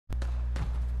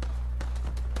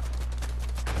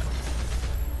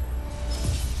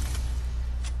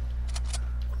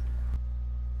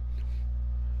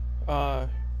Uh,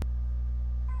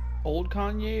 old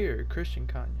Kanye or Christian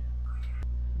Kanye?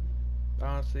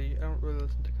 Honestly, I don't really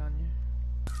listen to Kanye.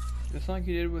 It's like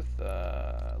you did with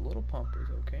Little Pump is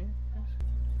okay.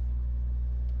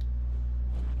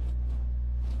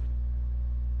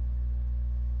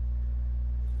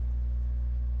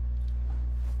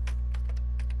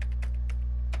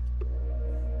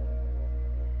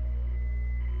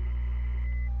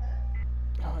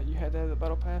 Oh, you had to have the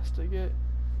battle pass to get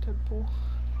Deadpool.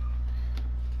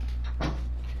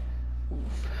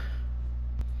 Oof.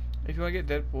 If you want to get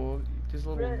Deadpool, there's a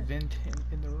little vent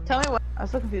in the room. Tell me what. I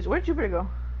was so confused. Where'd Jupiter go?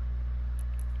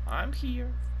 I'm here.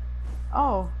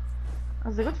 Oh. I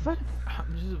was like, what the fuck?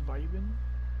 I'm just vibing.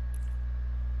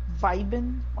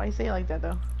 Vibing? Why you say it like that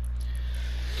though?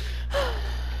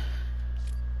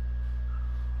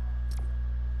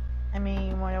 I mean,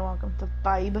 you're more than welcome to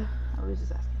vibe. I was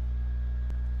just asking.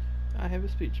 I have a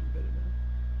speech impediment.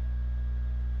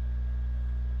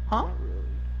 Huh? Not really.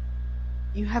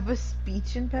 You have a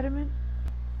speech impediment?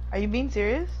 Are you being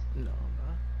serious? No, I'm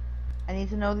not. I need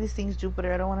to know these things,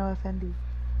 Jupiter. I don't want to offend you.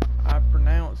 I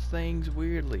pronounce things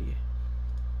weirdly.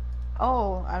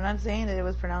 Oh, I'm not saying that it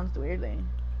was pronounced weirdly.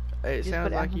 It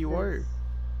sounds like you were.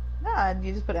 Nah,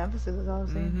 you just put emphasis, that's all I'm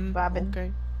saying. Bobbin.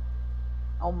 Okay.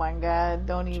 Oh my god,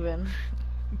 don't even.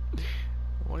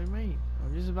 What do you mean?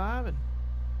 I'm just vibing.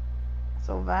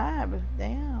 So vibe,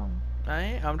 damn.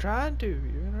 I'm trying to.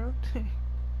 You're interrupting.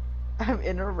 I'm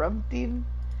interrupting.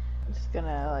 I'm just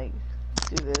gonna like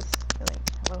do this. Like,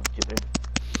 hello, Jupiter.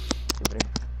 Jupiter.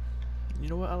 You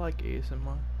know what? I like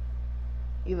ASMR.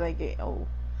 You like it? Oh,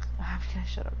 I'm gonna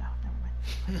shut up now.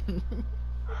 Never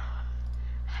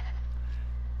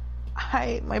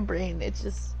mind. My brain, it's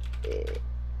just.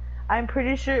 I'm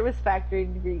pretty sure it was factory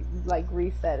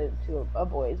reset it to a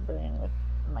boy's brain with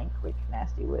my quick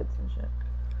nasty wits and shit.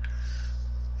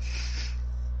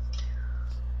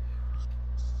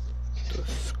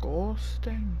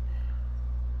 Disgusting.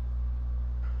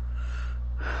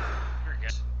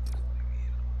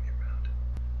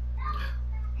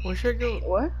 Where should I go?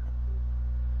 What?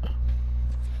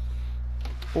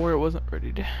 Or it wasn't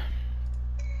ready to.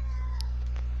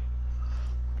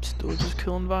 Still just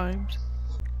killing vibes.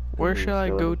 Where should I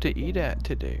go to eat at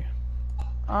today?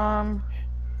 I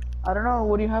don't know.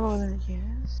 What do you have over there?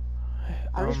 Yes.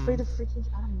 I was afraid of freaking.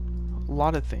 I don't know. A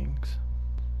lot of things.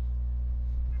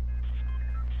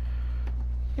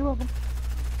 You're welcome.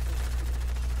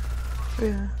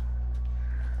 Yeah.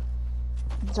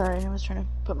 Sorry, I was trying to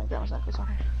put my grandma's necklace on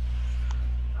her.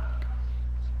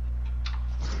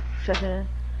 Should I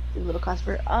do a little class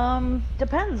for?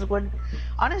 Depends. What?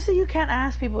 Honestly, you can't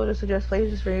ask people to suggest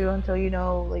places for you until you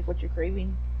know like what you're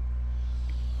craving.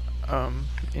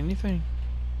 Anything.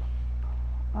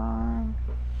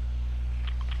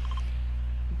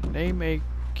 Name a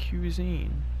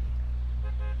cuisine.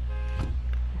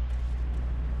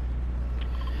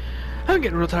 I'm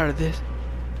getting real tired of this.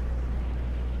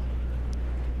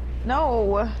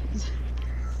 No.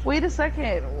 Wait a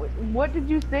second. What did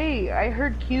you say? I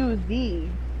heard QZ.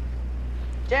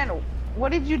 Jen,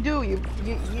 what did you do? You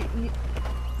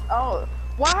oh,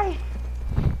 why?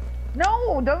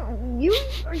 No, don't you?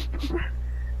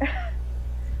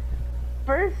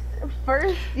 First,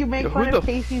 you make fun of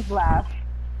Casey's laugh,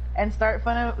 and start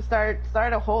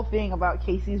a whole thing about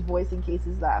Casey's voice and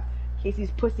Casey's laugh,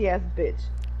 Casey's pussy ass bitch,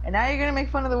 and now you're gonna make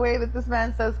fun of the way that this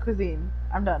man says cuisine.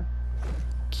 I'm done.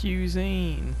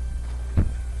 Cuisine.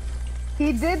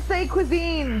 He did say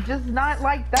cuisine, just not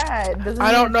like that.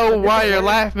 I don't know why you're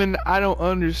laughing. I don't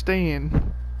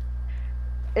understand.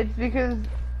 It's because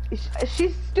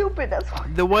she's stupid. That's why.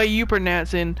 The way you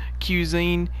pronouncing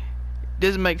cuisine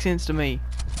doesn't make sense to me.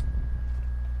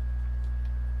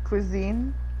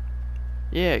 Cuisine?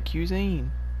 Yeah,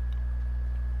 cuisine.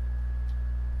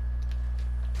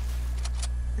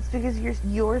 It's because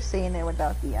you're saying it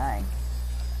without the I.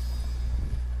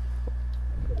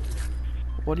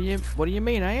 What do you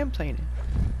mean? I am saying it.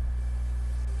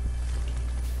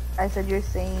 I said you're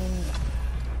saying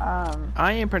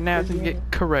I am pronouncing it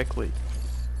correctly.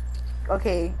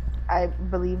 Okay, I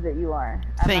believe that you are.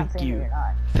 Thank you. You're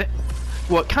not.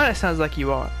 Well, it kind of sounds like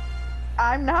you are.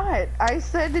 I'm not. I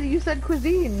said that you said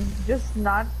cuisine, just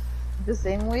not the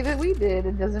same way that we did.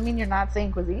 It doesn't mean you're not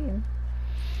saying cuisine.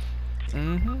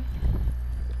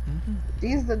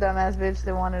 She's the dumbass bitch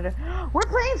that wanted to. We're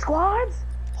playing squads.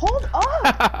 Hold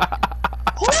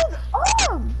up! Hold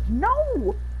up!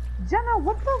 No! Jenna,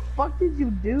 what the fuck did you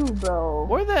do, bro?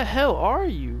 Where the hell are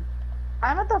you?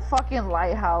 I'm at the fucking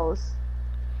lighthouse.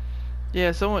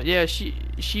 Yeah,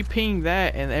 she pinged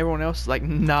that and everyone else is like,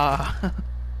 nah.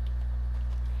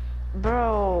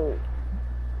 Bro.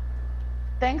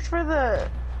 Thanks for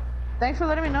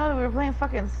letting me know that we were playing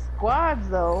fucking squads,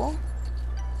 though.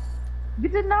 You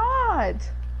did not.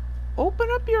 Open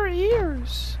up your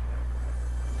ears.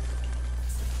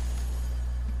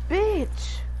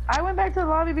 Bitch. I went back to the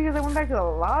lobby because I went back to the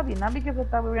lobby, not because I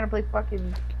thought we were gonna play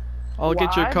fucking I'll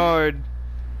get your squad. card.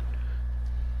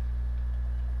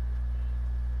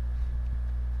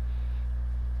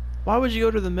 Why would you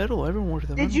go to the middle? Everyone went to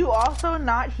the middle. Did you also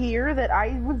not hear that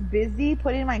I was busy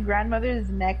putting my grandmother's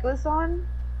necklace on?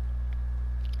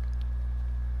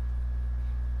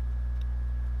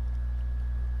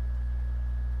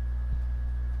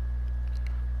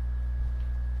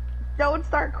 Don't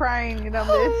start crying, you dumb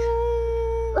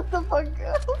bitch. What the fuck?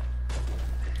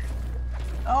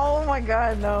 Oh my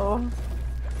god, no.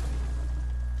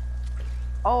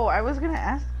 Oh, I was gonna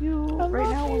ask you right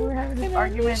now when we were having this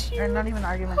argument, or not even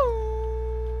argument.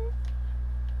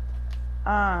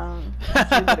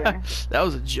 Jupiter. That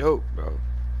was a joke, bro.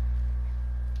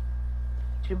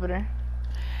 Jupiter.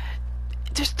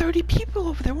 There's 30 people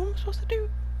over there. What am I supposed to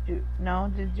do?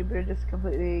 No, did Jupiter just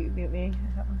completely mute me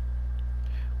or something?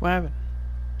 What happened?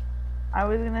 I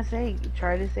was gonna say,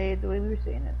 try to say it the way we were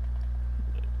saying it.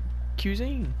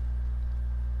 Cuisine.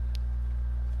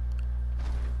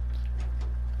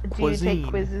 Do you take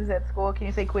quizzes at school? Can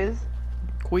you say quiz?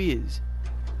 Quiz.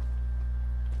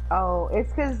 Oh,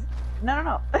 it's cause...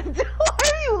 No. Why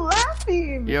are you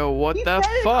laughing? Yo, what the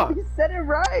fuck? He said it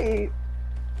right.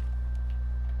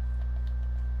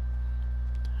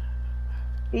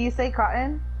 Can you say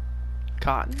cotton?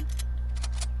 Cotton?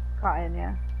 Cotton,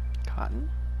 yeah. Cotton?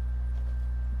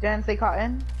 Jen, say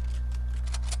cotton.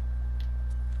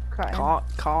 Cotton.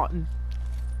 Cotton.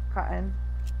 Cotton.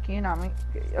 Can you not make...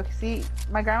 Okay, see,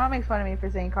 my grandma makes fun of me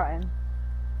for saying cotton.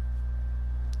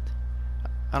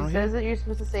 She says that you're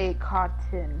supposed to say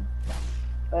cotton.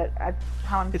 But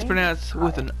how I'm saying it's pronounced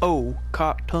with an O.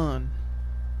 Cotton.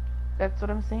 That's what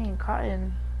I'm saying.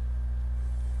 Cotton.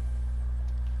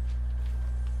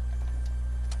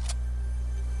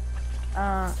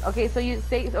 Okay, so you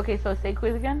say... Okay, so say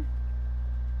quiz again.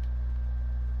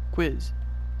 Quiz.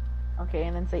 Okay,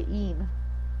 and then say een.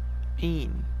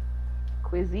 Een.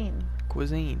 Cuisine.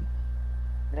 Cuisine.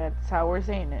 That's how we're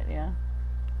saying it, yeah.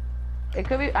 It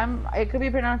could be it could be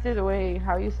pronounced either way.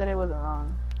 How you said it wasn't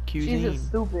wrong. Cuisine. She's just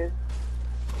stupid.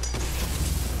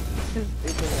 She's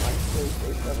stupid and like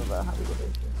say stuff about how people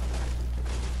say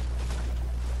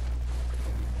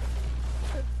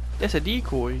shit. That's a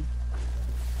decoy.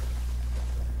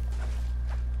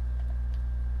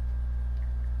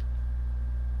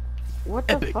 What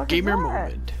the Epic fuck gamer is that?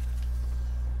 moment.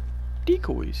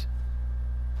 Decoys.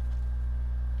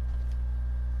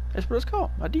 That's what it's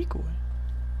called. A decoy.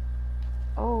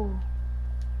 Oh.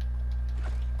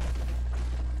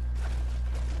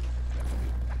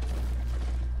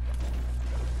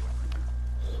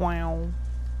 Wow.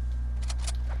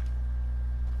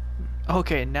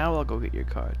 Okay, now I'll go get your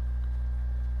card.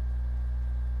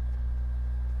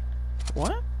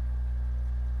 What?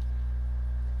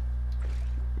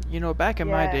 You know, back in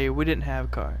my day, we didn't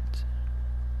have cards.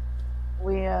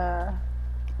 We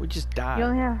just died. You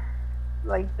only have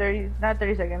like 30, not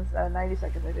 30 seconds, 90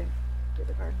 seconds, I think. Get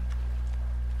the card.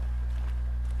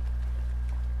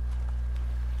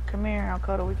 Come here, I'll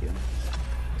cuddle with you.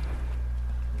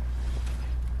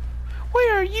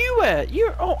 Where are you at?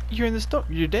 You're in the store.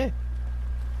 You're dead.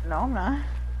 No, I'm not.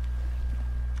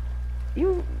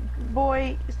 You,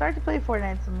 boy, start to play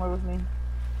Fortnite some more with me.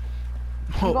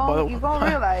 You gonna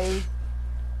realize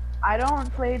I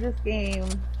don't play this game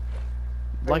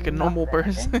like a normal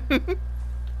person.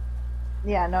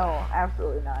 Yeah, no,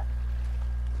 absolutely not.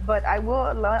 But I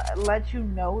will let you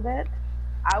know that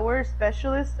our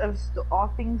specialist of all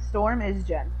things storm is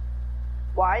Jen.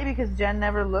 Why? Because Jen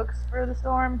never looks for the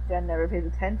storm. Jen never pays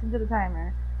attention to the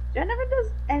timer. Jen never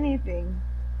does anything.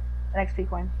 An XP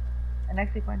coin. An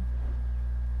XP coin.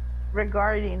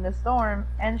 Regarding the storm,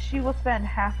 and she will spend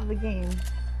half of the game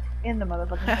in the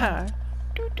motherfucking storm.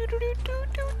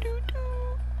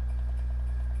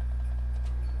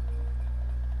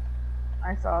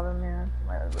 I saw them, yeah.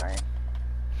 Somebody was right.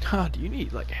 Oh, do you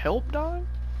need like help, dog?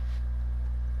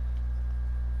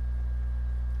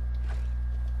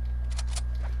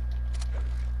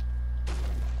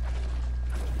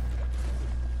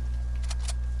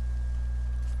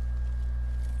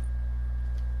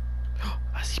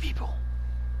 I see people.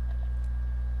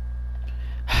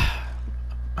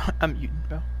 I'm muting,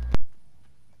 bro.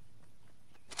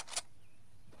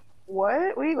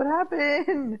 What? Wait, what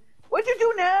happened? What'd you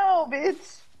do now,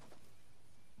 bitch?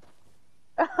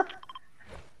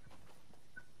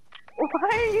 Why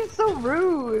are you so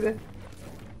rude?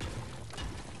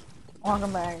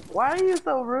 Welcome back. Why are you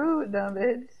so rude, dumb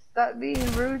bitch? Stop being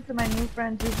rude to my new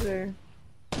friend, Jupiter.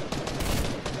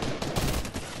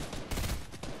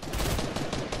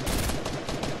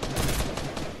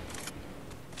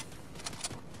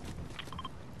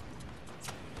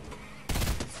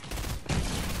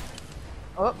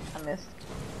 Oh, I missed.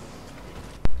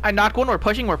 I knocked one. We're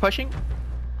pushing. We're pushing.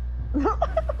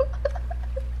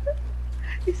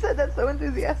 You said that so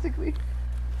enthusiastically.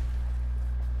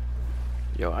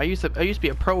 Yo, I used to be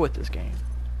a pro with this game.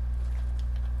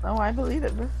 Oh, I believe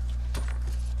it, bro.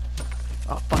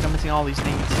 Oh fuck! I'm missing all these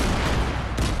things.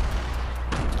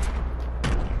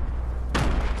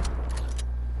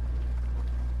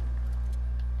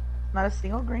 Not a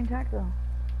single green tack though.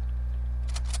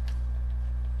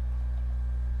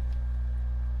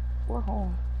 Or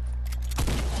hole.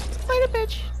 Later,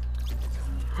 bitch.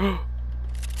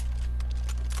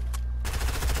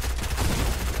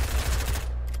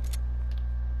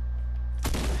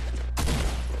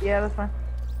 Yeah, that's fine.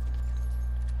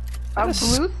 A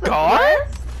blue scar?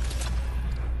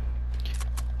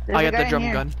 I got the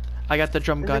drum gun. I got the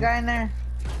drum gun. There's a guy in there.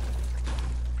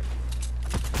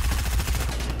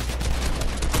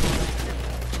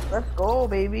 Let's go,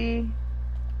 baby.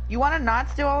 You wanna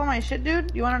not steal all of my shit,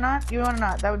 dude? You wanna not? You wanna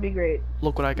not? That would be great.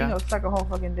 Look what I got. You know, suck a whole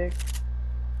fucking dick.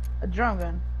 A drum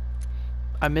gun.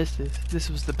 I missed this. This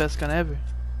was the best gun ever.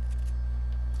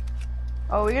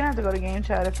 Oh, we're gonna have to go to game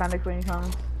chat if Panic Queen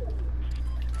comes.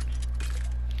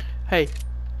 Hey,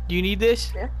 do you need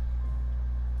this? Yeah.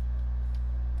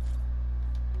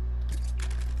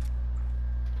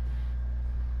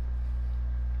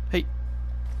 Hey.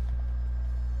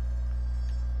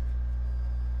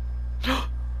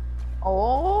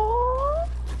 Oh,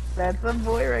 that's a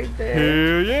boy right there.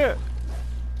 Hell yeah.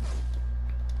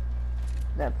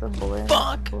 That's a boy.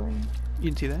 Fuck. A boy. You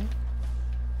didn't see that?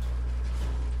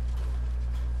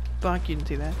 Fuck, you didn't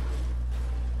see that?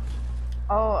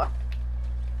 Oh.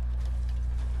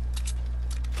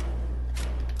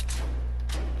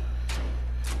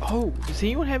 Oh, does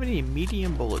anyone have any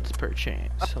medium bullets per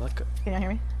chance? Like a... Can you hear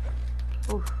me?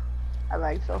 Oof. I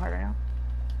lagged so hard right now.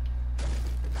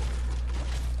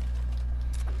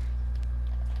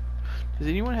 Does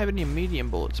anyone have any medium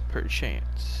bullets per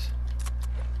chance?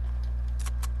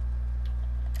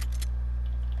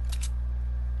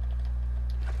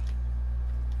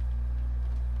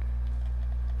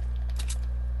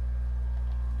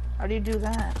 How do you do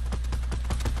that?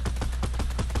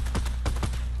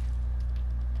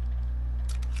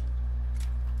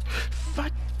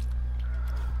 Fuck.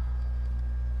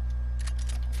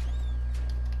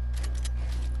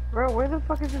 Bro, where the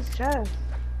fuck is this chest?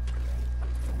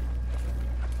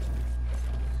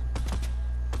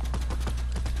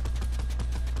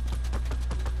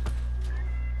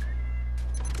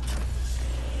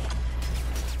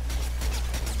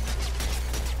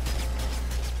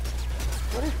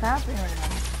 What is happening right now?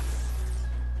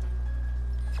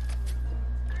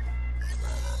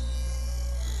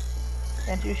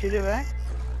 Can't you shoot it back?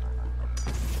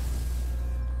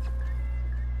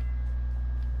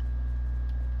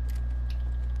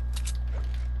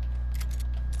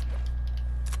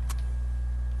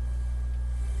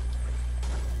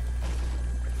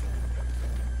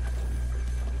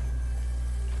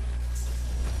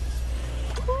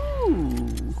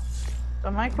 Ooh.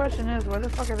 So my question is, where the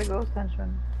fuck are the ghost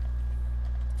henchmen?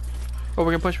 Oh,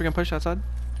 we can push outside.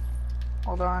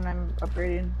 Hold on, I'm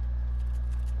upgrading.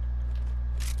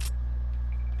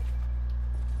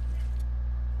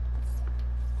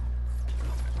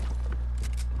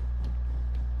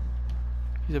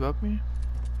 He's above me.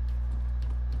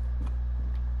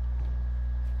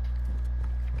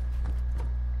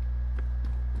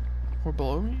 Or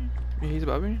below me? Yeah, he's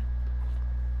above me.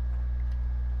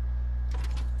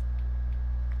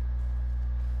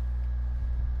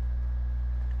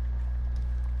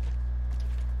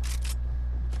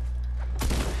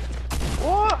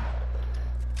 Oh!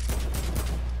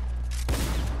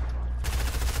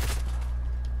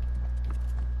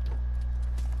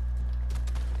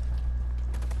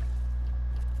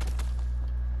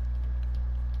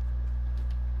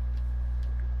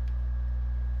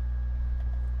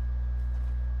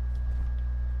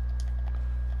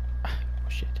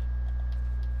 Shit.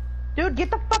 Dude,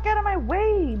 get the fuck out of my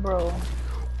way, bro.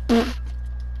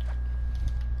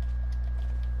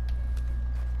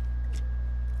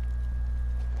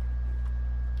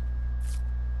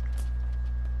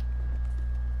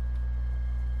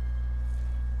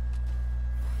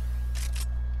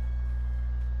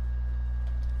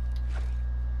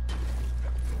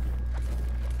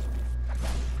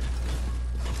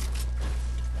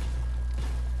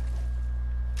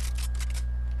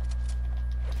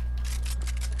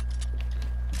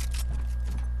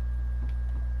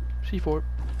 C4.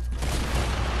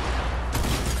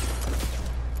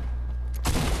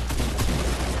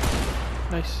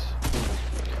 Nice.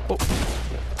 Oh.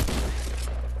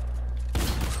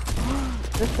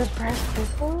 The suppressed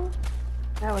pistol?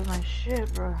 That was my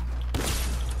shit, bro.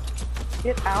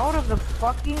 Get out of the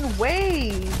fucking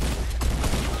way!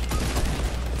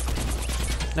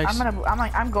 Nice.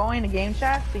 I'm going to game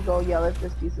chat to go yell at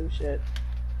this piece of shit.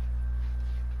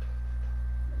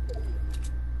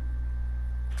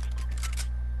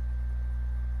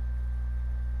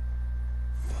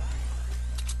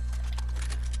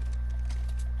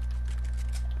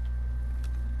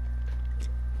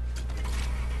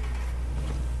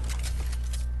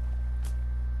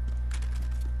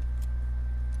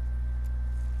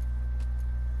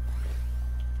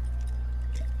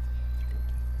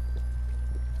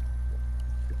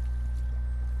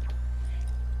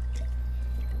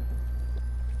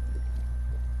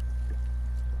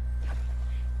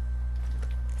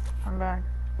 I'm back.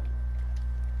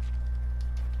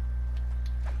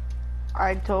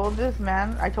 I told this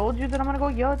man, I told you that I'm gonna go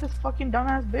yell at this fucking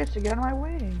dumbass bitch to get out of my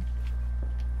way.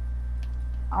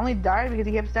 I only died because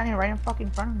he kept standing right in fucking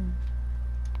front of me.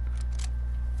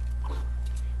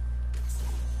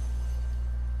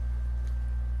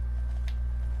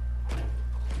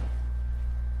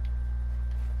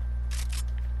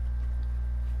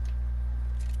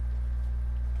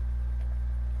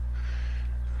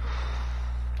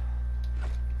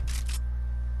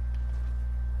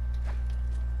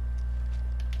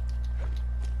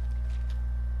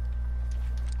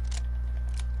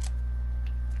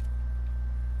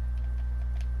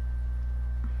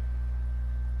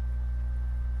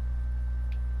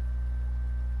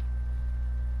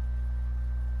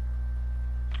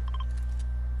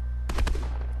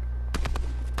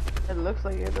 It looks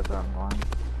like it, that's where I'm going.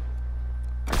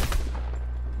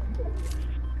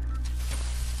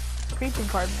 Creeping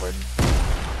cardboard.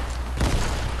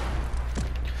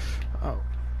 Oh.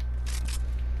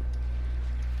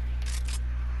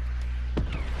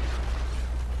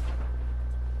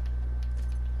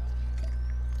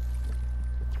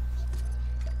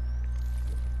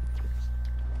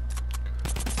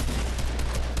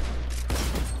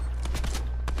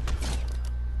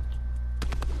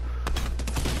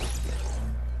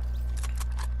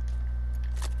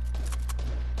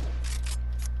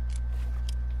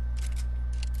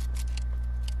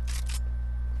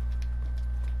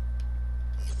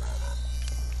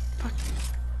 Fuck.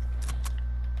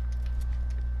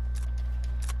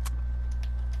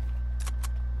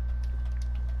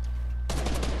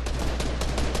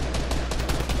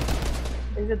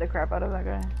 They did the crap out of that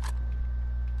guy.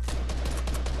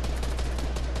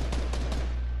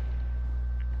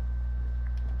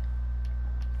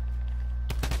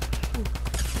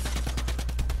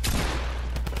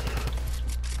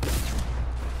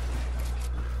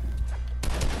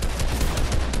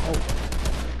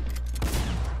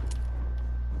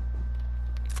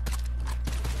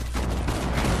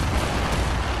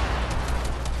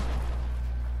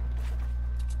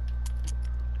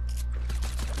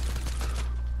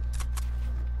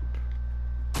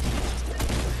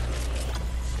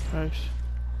 Nice.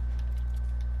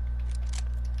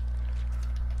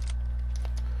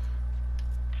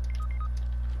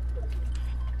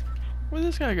 Where'd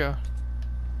this guy go?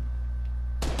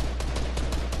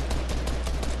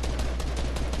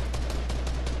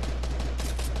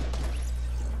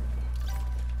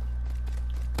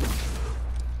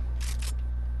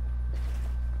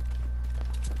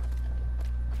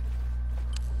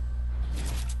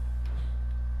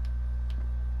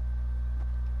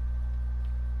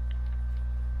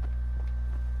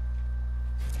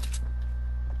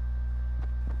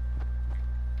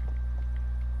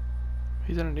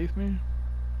 He's underneath me.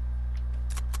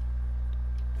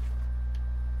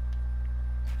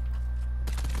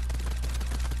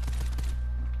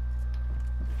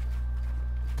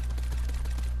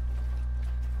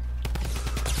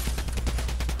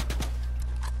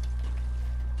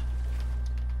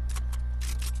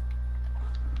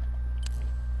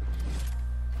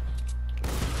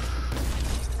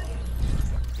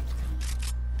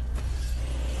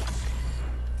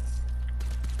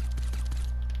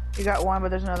 You got one, but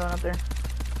there's another one up there.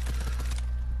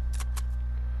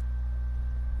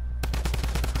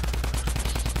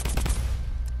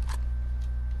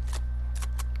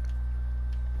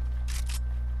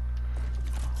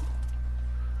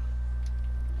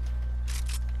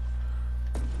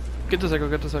 Get the cycle,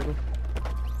 get the cycle.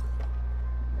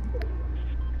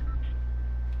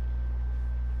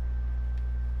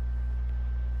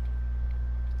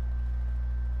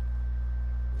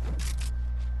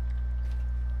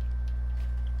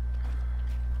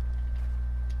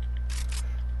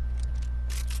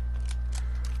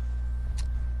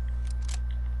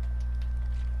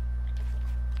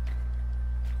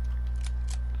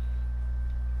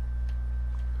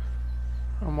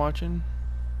 I'm watching.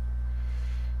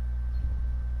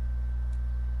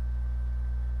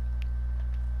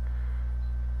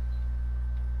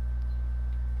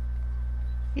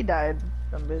 He died,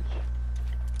 dumb bitch.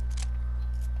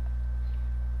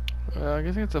 I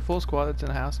guess it's a full squad that's in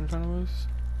a house in front of us.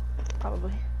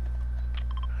 Probably.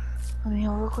 Let me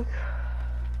heal real quick.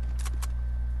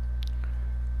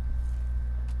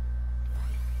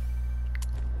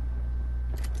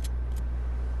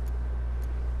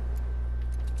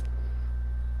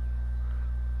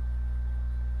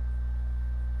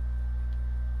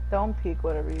 Don't peek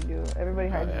whatever you do. Everybody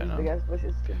hides in these big ass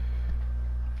bushes too.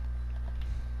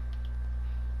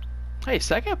 Hey,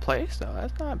 second place though.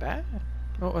 That's not bad.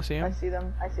 Oh, I see him. I see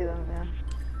them. I see them. Yeah.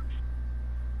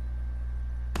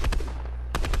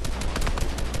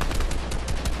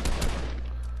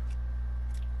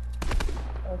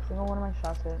 Oh, single one of my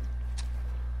shots hit.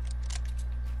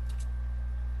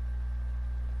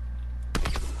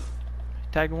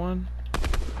 Tagged one.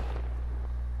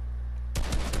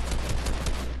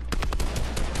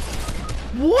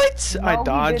 What? No, I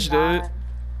dodged it. not.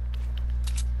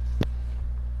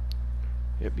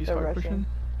 Yep, he's They're hard rushing. pushing.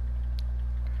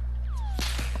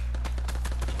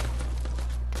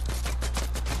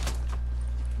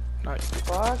 Nice.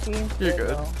 Fucking You're good.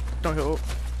 though. Don't heal.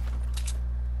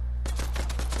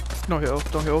 No heal.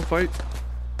 Don't heal. Fight.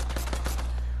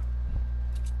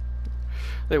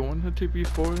 They won the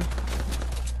 2v4.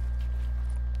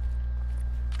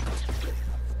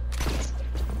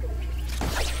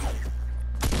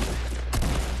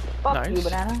 Fuck Nice. you,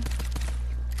 banana.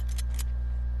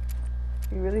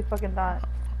 You really fucking thought.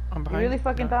 I'm You behind. really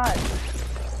fucking No. thought.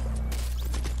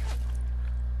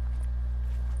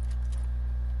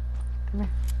 Come here.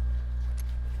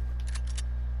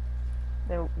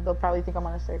 They'll probably think I'm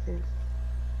on a staircase.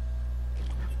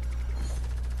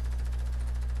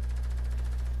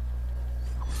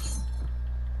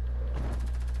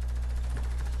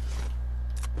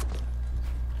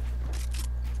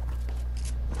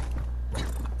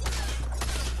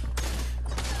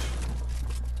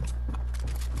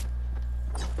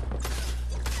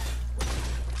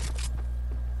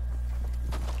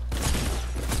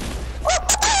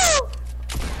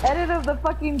 Edit of the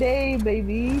fucking day,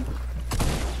 baby.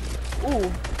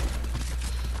 Ooh.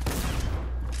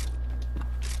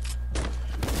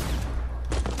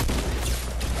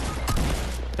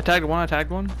 I tagged one. I tagged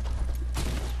one.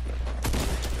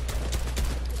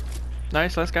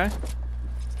 Nice. Last guy.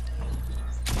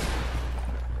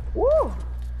 Woo.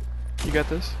 You got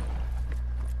this.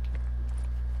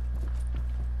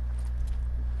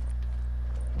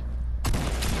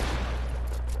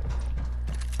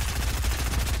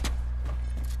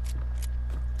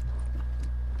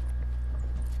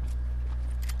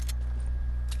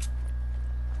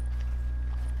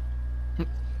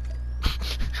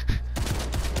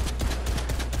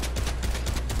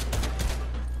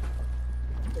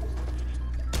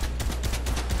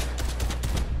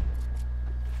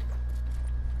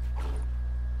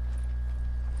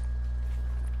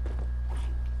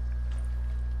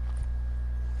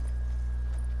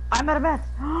 I'm out of mats.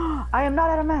 I am not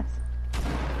out of mats.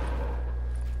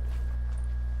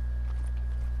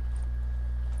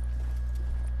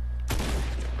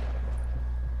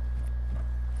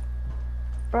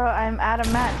 Bro, I'm out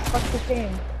of mats. Fuck this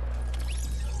game.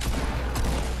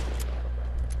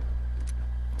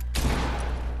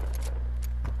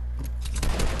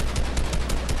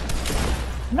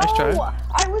 No, Nice try.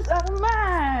 I was out of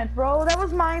mats, bro. That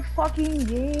was my fucking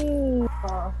game.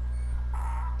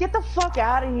 Get the fuck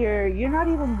out of here. You're not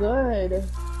even good.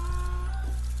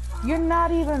 You're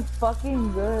not even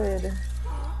fucking good.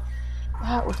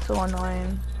 That was so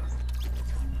annoying.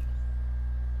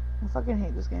 I fucking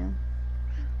hate this game.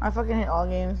 I fucking hate all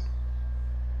games.